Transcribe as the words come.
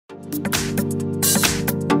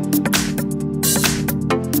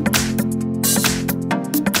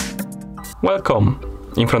Welcome!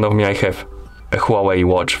 In front of me I have a Huawei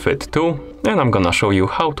Watch Fit 2 and I'm gonna show you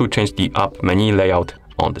how to change the app menu layout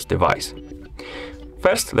on this device.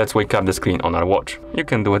 First, let's wake up the screen on our watch. You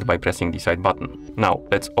can do it by pressing the side button. Now,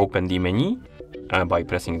 let's open the menu by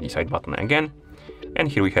pressing the side button again. And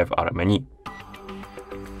here we have our menu.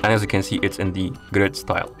 And as you can see, it's in the grid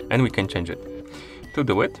style and we can change it. To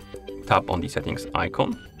do it, tap on the settings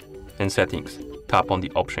icon. In settings, tap on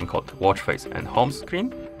the option called watch face and home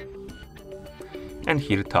screen. And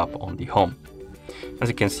here tap on the home. As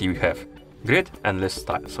you can see, we have grid and list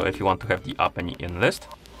style. So if you want to have the app menu in list,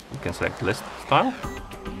 you can select list style,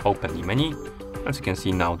 open the menu. As you can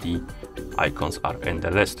see now, the icons are in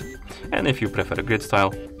the list. And if you prefer grid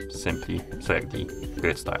style, simply select the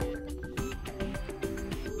grid style.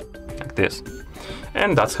 Like this.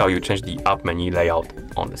 And that's how you change the app menu layout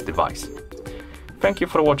on this device. Thank you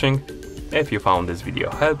for watching. If you found this video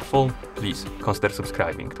helpful, please consider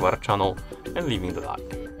subscribing to our channel and leaving the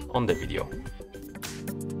like on the video.